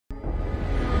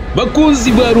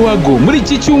Bakunzi ba ruhago, muri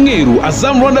iki cyumweru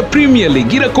AZAM Rwanda Premier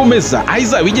League irakomeza aho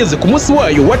izaba igeze ku munsi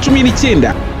wayo wa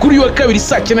 19 kuri wa kabiri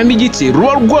saa 9 n'igice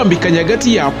ruba rwambikanye hagati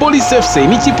ya Police FC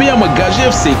n'ikipe y'Amagaju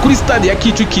FC kuri stade ya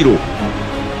Kicukiro.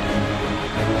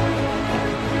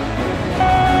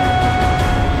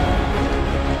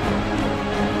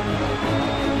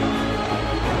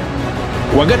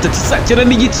 Wa gatatu saa 9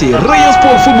 n'igice Rayon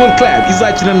Sport Football Club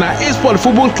izakina na Espoir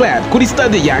Football Club kuri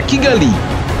stade ya Kigali.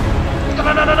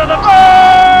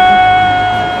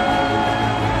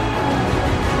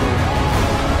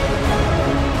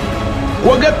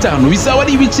 Wa gatanu bizaba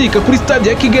ari ibicika kuri stade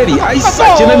ya Kigali aho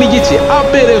saa 9 n'igice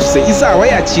APR FC izaba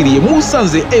yakiriye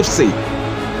Musanze FC.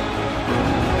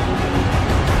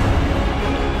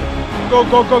 Go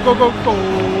go go go go go.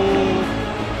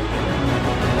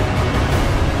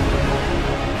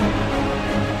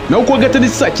 Naho kuwa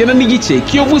gatandatu saa 9 n'igice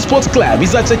Kiyovu Sports Club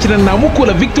izacakira na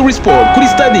Mukura Victory Sport kuri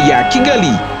stade ya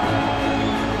Kigali.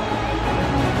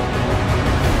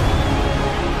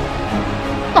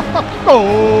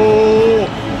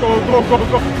 Go go go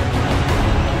go.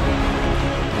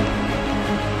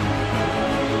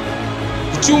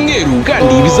 Cyumweru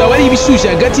kandi bizaba ari ibishyushye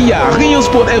hagati ya Rayon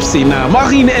Sport FC na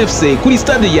Marine FC kuri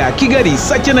stade ya Kigali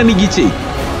saa 9 n'igice.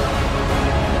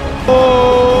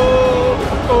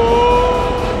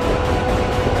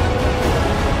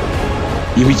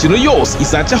 Imikino yose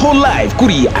izacaho live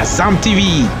kuri AZAM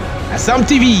TV. AZAM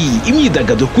TV,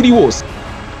 imyidagaduro kuri wose.